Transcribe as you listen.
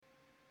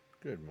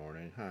Good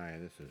morning. Hi,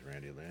 this is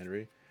Randy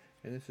Landry,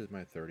 and this is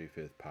my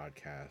 35th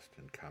podcast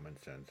in Common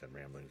Sense and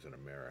Ramblings in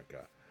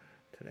America.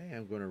 Today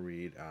I'm going to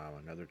read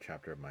another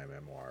chapter of my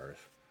memoirs,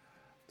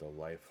 The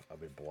Life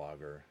of a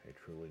Blogger, A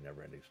Truly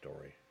Never-Ending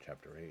Story,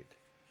 Chapter 8,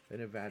 The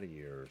Nevada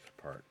Years,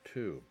 Part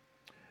 2.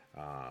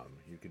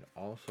 You can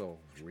also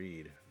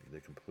read the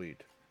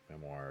complete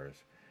memoirs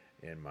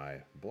in my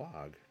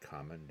blog,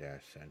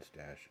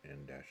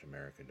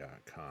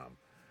 common-sense-in-america.com.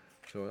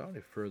 So without any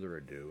further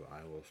ado,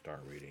 I will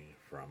start reading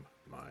from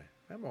my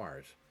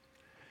memoirs.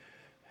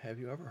 Have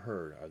you ever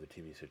heard of the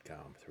TV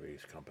sitcom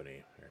Three's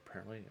Company?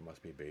 Apparently it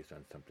must be based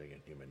on something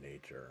in human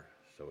nature,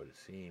 so it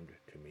seemed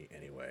to me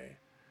anyway,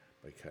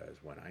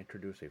 because when I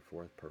introduced a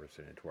fourth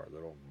person into our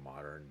little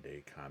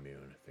modern-day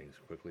commune, things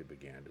quickly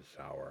began to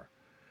sour.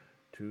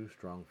 Two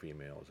strong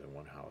females in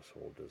one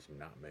household does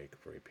not make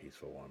for a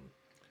peaceful one.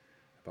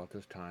 About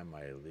this time,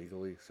 my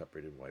illegally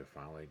separated wife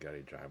finally got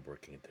a job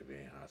working at the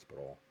VA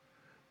hospital.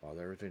 While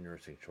there is a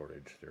nursing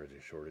shortage, there is a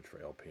shortage for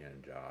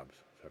LPN jobs,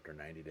 so after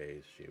 90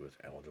 days, she was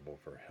eligible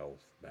for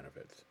health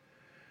benefits.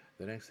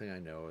 The next thing I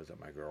know is that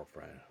my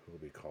girlfriend, who will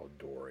be called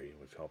Dory,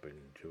 was helping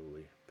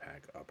Julie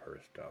pack up her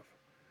stuff.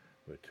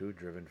 With two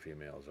driven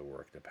females at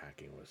work, the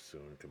packing was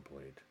soon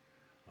complete.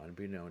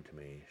 Unbeknown to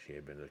me, she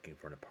had been looking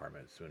for an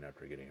apartment soon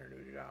after getting her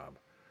new job,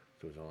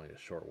 so it was only a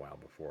short while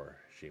before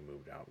she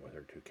moved out with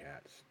her two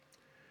cats.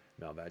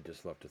 Now that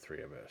just left the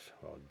three of us.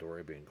 Well,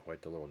 Dory, being quite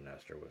the little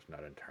nester, was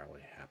not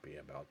entirely happy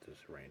about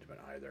this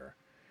arrangement either.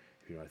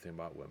 If you know anything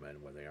about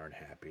women, when they aren't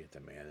happy, the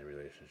man in the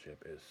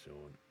relationship is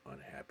soon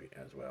unhappy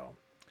as well.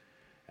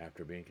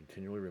 After being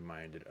continually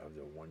reminded of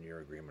the one-year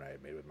agreement I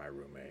had made with my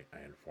roommate, I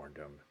informed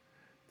him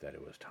that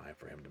it was time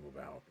for him to move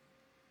out.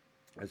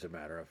 As a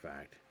matter of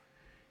fact,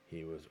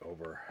 he was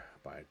over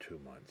by 2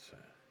 months,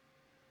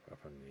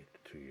 from the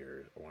 2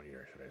 years, 1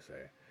 year, should I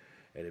say.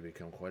 It had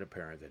become quite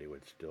apparent that he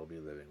would still be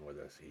living with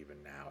us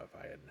even now if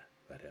I had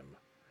let him.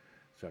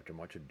 So after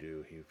much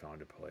ado, he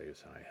found a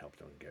place and I helped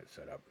him get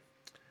set up.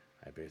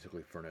 I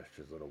basically furnished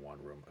his little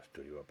one-room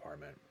studio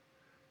apartment.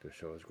 To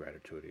show his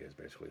gratitude, he has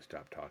basically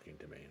stopped talking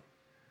to me.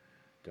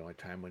 The only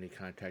time when he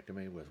contacted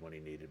me was when he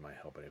needed my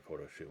help in a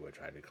photo shoot, which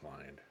I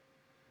declined.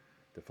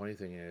 The funny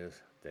thing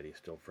is that he's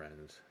still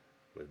friends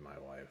with my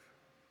wife,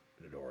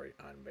 Dory,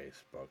 on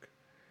Facebook.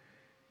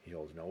 He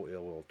holds no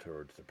ill will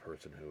towards the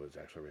person who is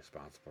actually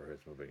responsible for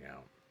his moving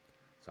out.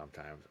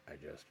 Sometimes I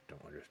just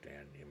don't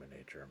understand human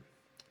nature.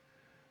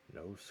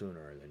 No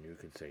sooner than you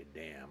could say,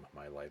 damn,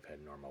 my life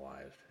had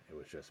normalized. It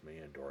was just me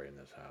and Dory in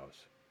this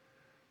house.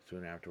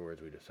 Soon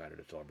afterwards, we decided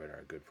to celebrate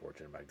our good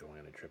fortune by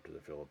going on a trip to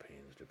the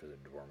Philippines to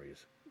visit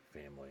Dory's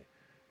family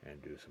and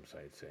do some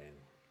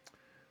sightseeing.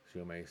 So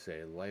you may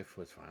say, life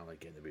was finally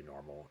getting to be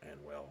normal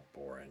and, well,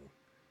 boring.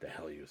 The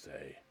hell you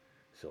say.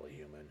 Silly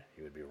human,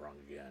 you would be wrong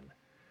again.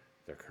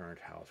 The current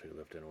house we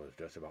lived in was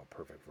just about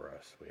perfect for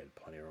us. We had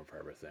plenty of room for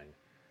everything.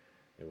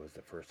 It was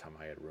the first time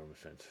I had room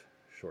since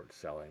short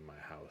selling my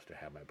house to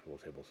have my pool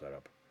table set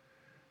up.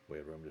 We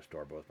had room to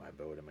store both my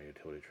boat and my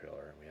utility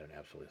trailer, and we had an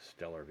absolutely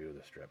stellar view of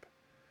the strip.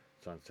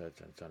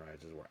 Sunsets and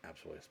sunrises were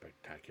absolutely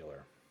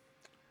spectacular.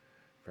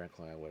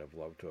 Frankly, I would have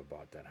loved to have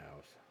bought that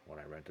house. When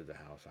I rented the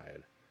house, I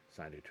had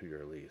signed a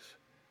 2-year lease.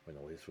 When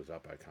the lease was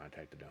up, I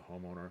contacted the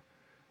homeowner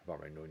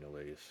about renewing the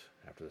lease.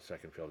 After the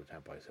second failed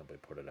attempt, I simply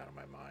put it out of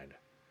my mind.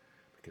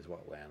 Because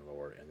what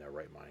landlord in their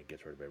right mind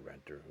gets rid of a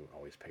renter who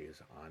always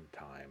pays on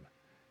time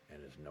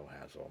and is no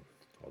hassle?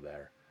 Well,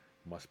 there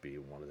must be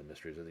one of the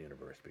mysteries of the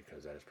universe,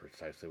 because that is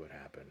precisely what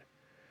happened.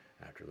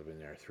 After living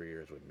there 3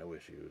 years with no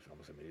issues,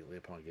 almost immediately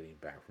upon getting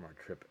back from our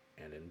trip,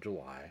 and in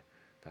July,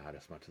 the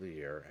hottest month of the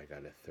year, I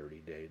got a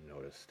 30-day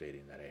notice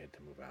stating that I had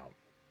to move out.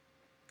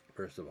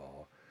 First of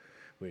all,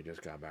 we had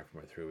just got back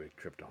from a 3-week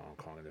trip to Hong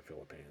Kong and the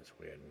Philippines.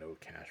 We had no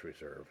cash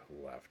reserve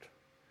left.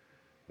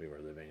 We were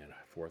living in a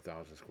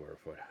 4,000 square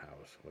foot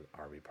house with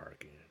RV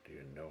parking. Do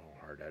you know how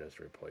hard that is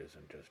to replace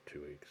in just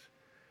 2 weeks?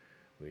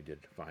 We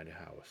did find a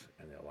house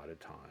in the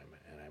allotted time,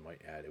 and I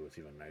might add it was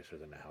even nicer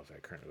than the house I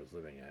currently was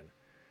living in,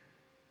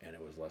 and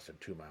it was less than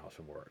 2 miles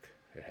from work.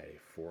 It had a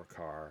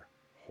 4-car,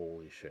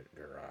 holy shit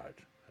garage.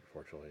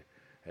 Unfortunately,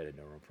 it had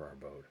no room for our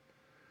boat.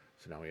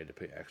 So now we had to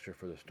pay extra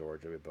for the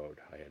storage of a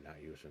boat I had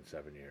not used in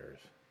 7 years.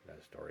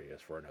 That story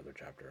is for another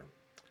chapter.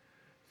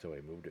 So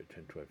we moved it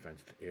into a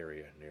fenced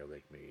area near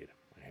Lake Mead.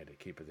 I had to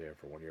keep it there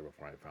for 1 year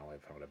before I finally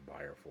found a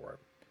buyer for it.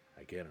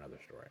 Again, another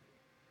story.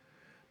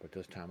 But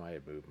this time I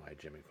had moved my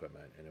gym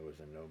equipment, and it was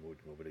in no mood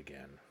to move it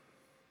again.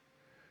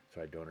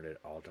 So I donated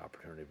all to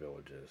Opportunity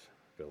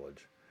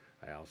Village.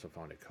 I also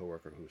found a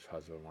coworker whose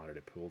husband wanted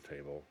a pool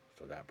table,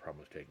 so that problem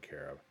was taken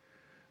care of.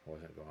 I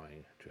wasn't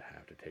going to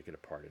have to take it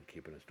apart and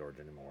keep it in storage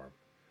anymore.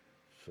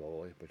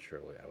 Slowly but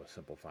surely, I was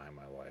simplifying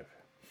my life.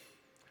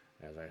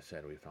 As I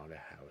said, we found a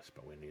house,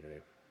 but we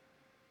needed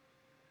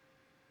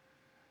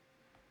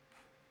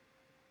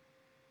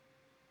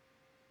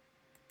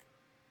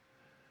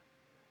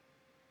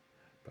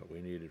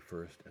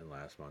first and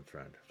last month's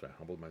rent, so I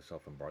humbled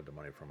myself and borrowed the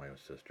money from my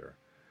sister.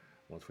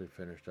 Once we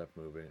finished up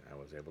moving, I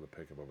was able to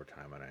pick up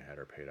overtime, and I had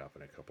her paid off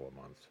in a couple of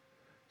months.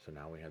 So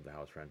now we had the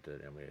house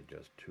rented and we had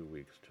just 2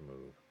 weeks to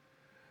move.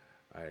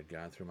 I had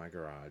gone through my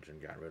garage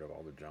and got rid of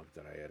all the junk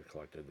that I had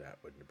collected that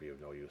would be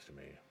of no use to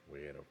me.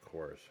 We had, of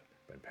course,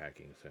 been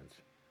packing since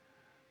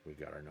we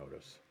got our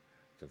notice.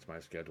 Since my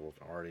schedule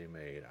was already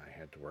made, I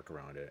had to work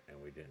around it,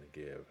 and we didn't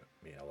give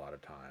me a lot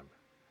of time.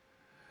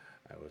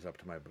 I was up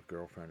to my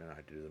girlfriend and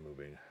I to do the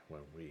moving.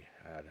 When we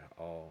had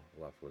all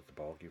left with the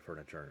bulky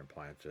furniture and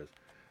appliances,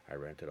 I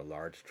rented a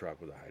large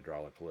truck with a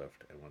hydraulic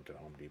lift and went to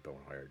Home Depot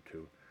and hired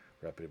 2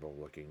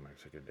 reputable-looking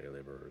Mexican day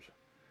laborers.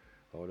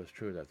 Though it is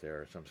true that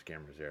there are some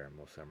scammers there,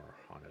 most of them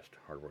are honest,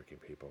 hard-working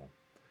people.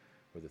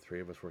 With the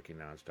 3 of us working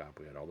nonstop,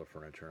 we had all the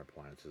furniture and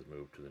appliances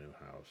moved to the new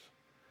house.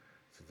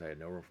 Since I had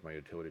no room for my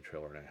utility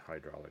trailer and a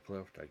hydraulic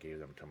lift, I gave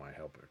them to my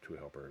 2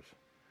 helpers.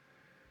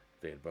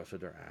 They had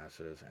busted their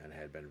asses and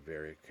had been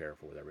very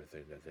careful with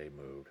everything that they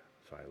moved,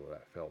 so I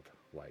felt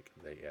like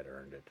they had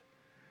earned it.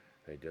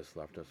 They just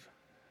left us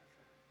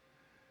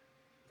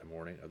the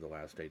morning of the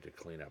last day to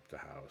clean up the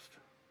house.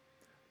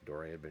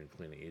 Dory had been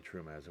cleaning each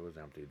room as it was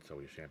emptied, so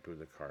we shampooed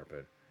the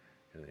carpet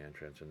in the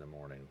entrance in the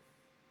morning.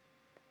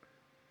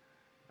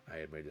 I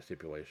had made a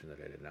stipulation that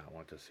I did not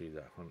want to see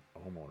the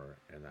homeowner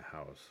in the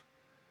house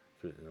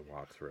in the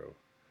walkthrough,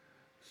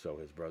 so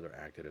his brother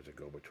acted as a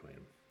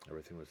go-between.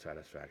 Everything was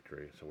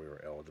satisfactory, so we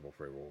were eligible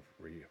for a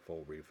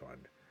full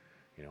refund.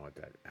 You know what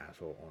that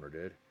asshole owner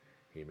did?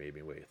 He made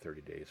me wait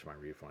 30 days for my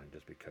refund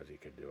just because he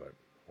could do it.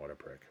 What a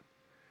prick.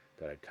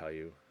 Did I tell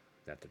you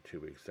that the 2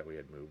 weeks that we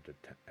had moved, the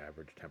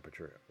average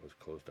temperature was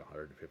close to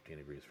 115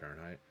 degrees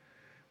Fahrenheit?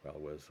 Well,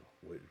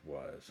 it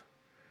was.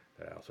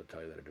 Did I also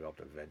tell you that I developed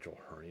a ventral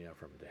hernia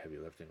from the heavy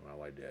lifting?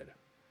 Well, I did.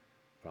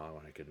 Finally,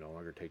 when I could no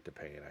longer take the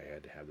pain, I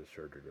had to have the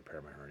surgery to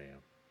repair my hernia.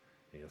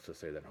 Needless to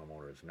say, that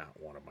homeowner is not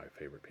one of my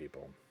favorite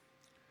people.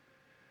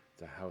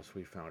 The house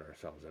we found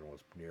ourselves in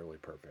was nearly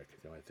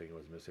perfect. The only thing it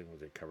was missing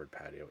was a covered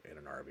patio and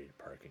an RV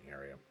parking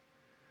area.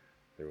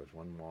 There was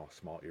one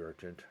small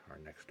irritant. Our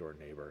next-door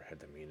neighbor had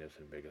the meanest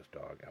and biggest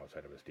dog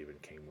outside of a Stephen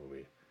King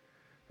movie.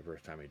 The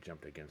first time he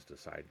jumped against the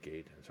side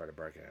gate and started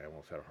barking, I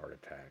almost had a heart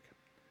attack.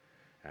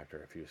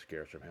 After a few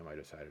scares from him, I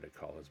decided to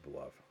call his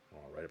bluff. I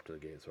went right up to the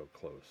gate so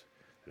close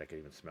that I could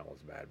even smell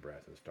his bad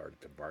breath and started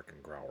to bark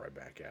and growl right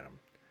back at him.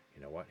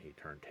 You know what? He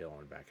turned tail and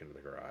went back into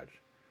the garage.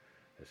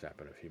 This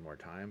happened a few more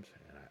times,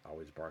 and I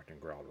always barked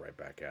and growled right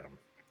back at him.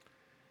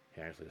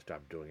 He actually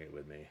stopped doing it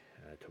with me,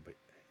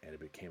 and it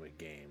became a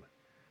game.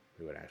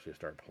 We would actually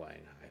start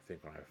playing. I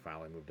think when I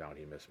finally moved out,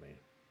 he missed me.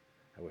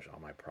 I wish all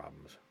my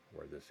problems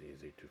were this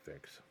easy to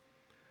fix.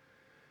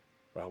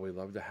 While we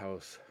loved the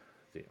house,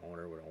 the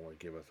owner would only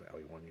give us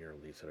a 1-year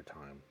lease at a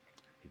time.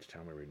 Each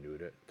time we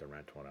renewed it, the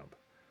rent went up.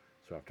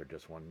 So after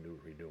just one new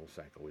renewal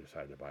cycle, we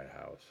decided to buy a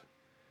house.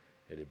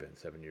 It had been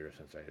 7 years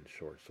since I had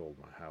sold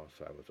my house,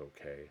 so I was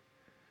okay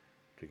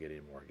to get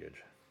a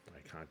mortgage.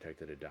 I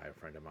contacted a dive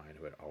friend of mine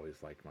who had always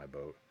liked my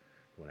boat,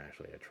 when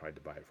actually I tried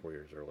to buy it 4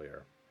 years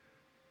earlier,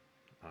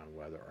 on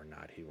whether or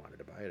not he wanted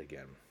to buy it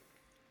again.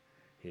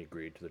 He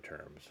agreed to the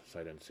terms,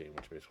 sight unseen,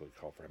 which basically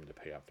called for him to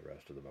pay off the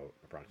rest of the boat,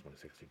 approximately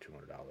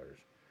 $6,200.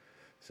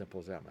 Simple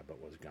as that, my boat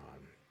was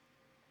gone.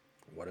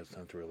 What a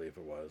sense of relief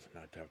it was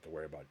not to have to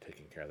worry about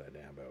taking care of that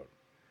damn boat.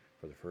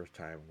 For the first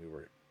time, we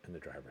were in the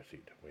driver's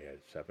seat. We had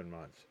 7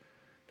 months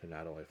to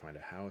not only find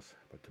a house,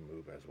 but to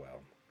move as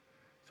well.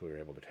 So we were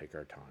able to take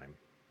our time,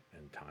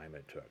 and time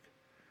it took.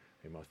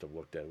 We must have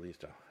looked at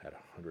least at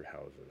 100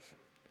 houses.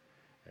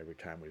 Every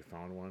time we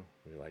found one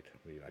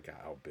I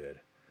got outbid.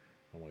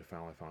 When we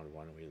finally found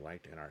one we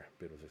liked and our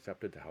bid was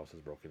accepted, the house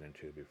was broken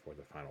into before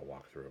the final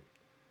walkthrough.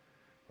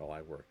 Well,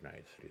 I work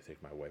nights. Do you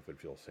think my wife would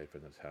feel safe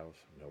in this house?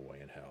 No way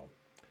in hell.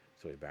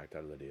 So we backed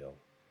out of the deal.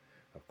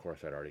 Of course,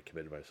 I'd already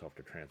committed myself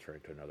to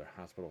transferring to another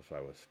hospital, so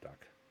I was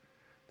stuck.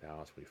 The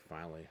house we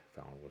finally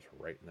found was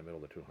right in the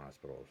middle of the 2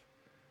 hospitals,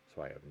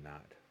 so I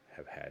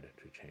have had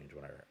to change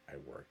when I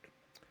worked.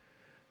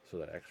 So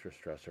that extra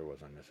stressor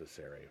was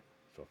unnecessary.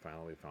 So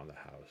finally we found the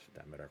house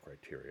that met our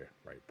criteria: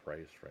 right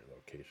price, right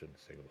location,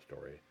 single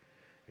story,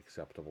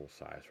 acceptable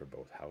size for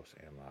both house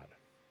and lot.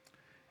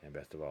 And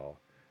best of all,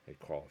 it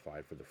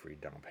qualified for the free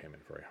down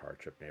payment for a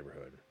hardship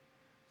neighborhood.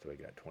 So we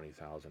got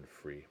 $20,000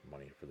 free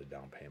money for the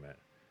down payment,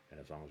 and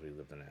as long as we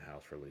lived in that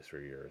house for at least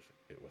 3 years,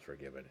 it was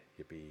forgiven.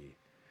 Yippee!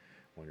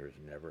 Wonders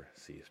never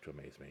ceased to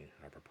amaze me.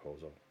 Our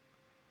proposal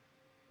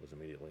was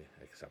immediately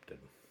accepted.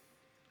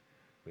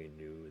 We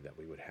knew that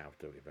we would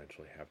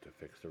eventually have to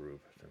fix the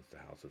roof since the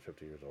house was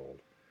 50 years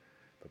old,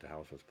 but the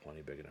house was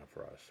plenty big enough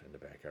for us, and the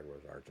backyard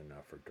was large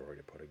enough for Dory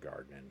to put a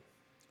garden in.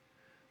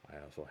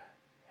 I also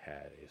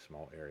had a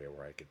small area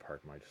where I could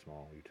park my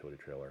small utility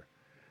trailer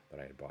that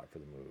I had bought for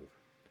the move.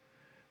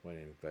 When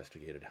I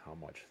investigated how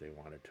much they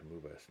wanted to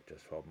move us,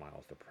 just 12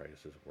 miles, the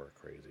prices were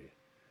crazy.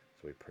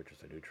 So we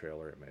purchased a new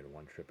trailer and made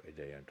 1 trip a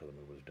day until the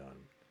move was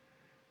done.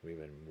 We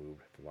even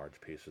moved the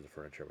large pieces of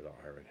furniture without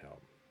hiring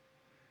help.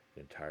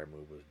 The entire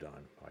move was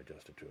done by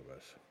just the 2 of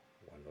us.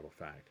 One little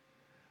fact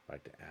I'd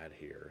like to add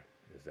here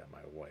is that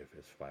my wife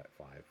is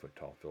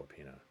 5-foot-tall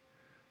Filipina,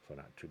 so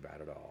not too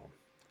bad at all.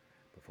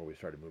 Before we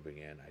started moving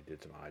in, I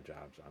did some odd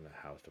jobs on the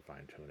house to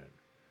fine-tune it.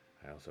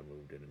 I also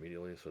moved in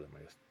immediately so that my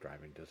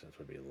driving distance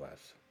would be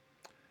less.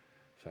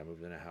 So I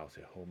moved in a house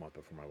a whole month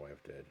before my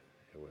wife did.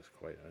 It was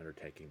quite an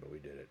undertaking, but we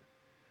did it.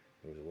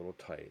 It was a little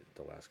tight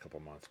the last couple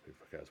months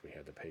because we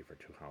had to pay for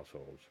 2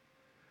 households.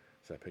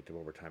 So I picked up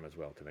overtime as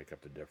well to make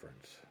up the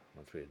difference.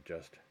 Once we had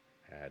just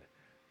had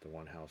the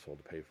one household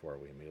to pay for,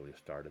 we immediately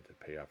started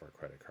to pay off our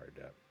credit card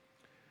debt.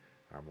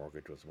 Our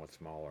mortgage was much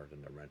smaller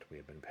than the rent we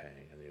had been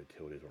paying, and the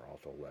utilities were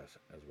also less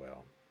as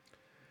well.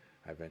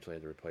 I eventually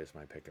had to replace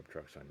my pickup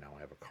truck, so now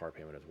I have a car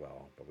payment as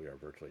well, but we are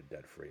virtually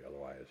debt-free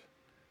otherwise,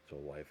 so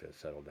life has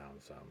settled down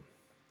some.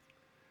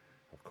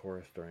 Of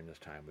course, during this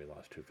time, we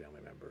lost 2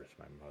 family members.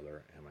 My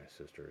mother and my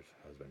sister's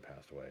husband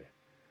passed away.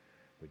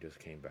 We just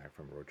came back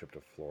from a road trip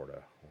to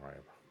Florida, where I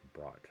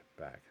brought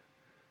back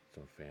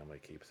some family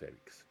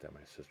keepsakes that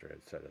my sister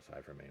had set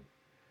aside for me.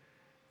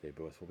 They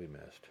both will be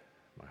missed.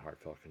 My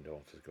heartfelt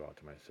condolences go out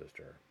to my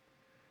sister.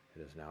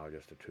 It is now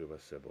just the 2 of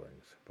us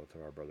siblings. Both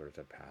of our brothers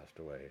have passed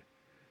away,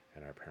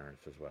 and our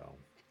parents as well.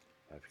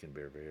 Life can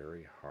be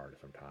very hard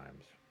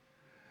sometimes.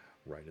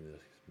 Writing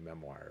these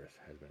memoirs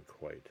has been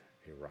quite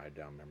a ride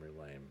down memory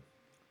lane.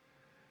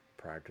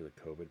 Prior to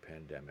the COVID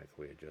pandemic,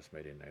 we had just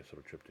made a nice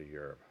little trip to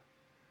Europe.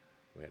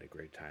 We had a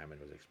great time, and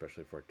it was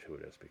especially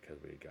fortuitous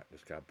because we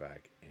just got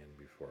back in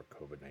before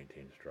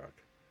COVID-19 struck.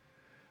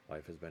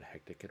 Life has been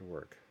hectic at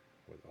work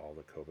with all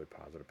the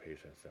COVID-positive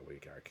patients that we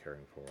are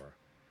caring for.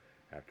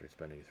 After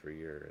spending 3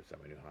 years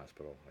at my new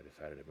hospital, I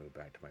decided to move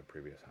back to my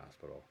previous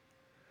hospital.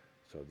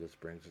 So this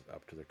brings us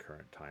up to the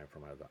current time for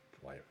my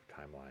life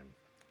timeline.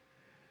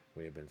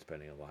 We have been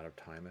spending a lot of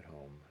time at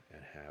home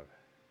and have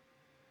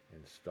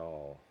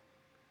installed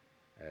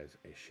as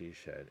a she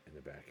shed in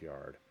the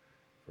backyard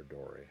for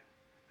Dory.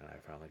 And I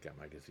finally got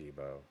my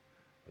gazebo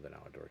with an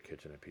outdoor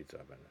kitchen and pizza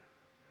oven.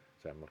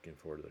 So I'm looking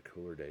forward to the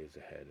cooler days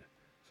ahead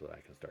so that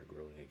I can start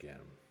grilling again.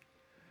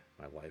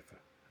 My wife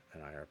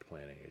and I are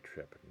planning a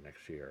trip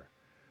next year.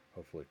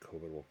 Hopefully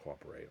COVID will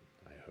cooperate.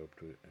 I hope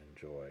to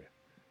enjoy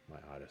my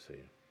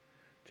odyssey.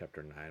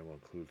 Chapter 9 will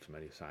include so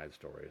many side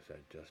stories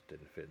that just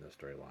didn't fit in the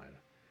storyline.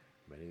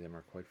 Many of them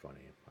are quite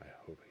funny. I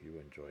hope you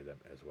enjoy them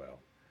as well.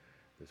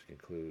 This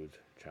concludes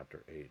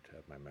Chapter 8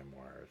 of my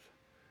memoirs.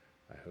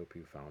 I hope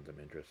you found them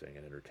interesting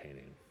and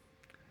entertaining.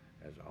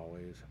 As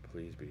always,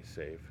 please be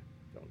safe,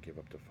 don't give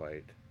up the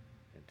fight,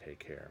 and take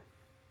care.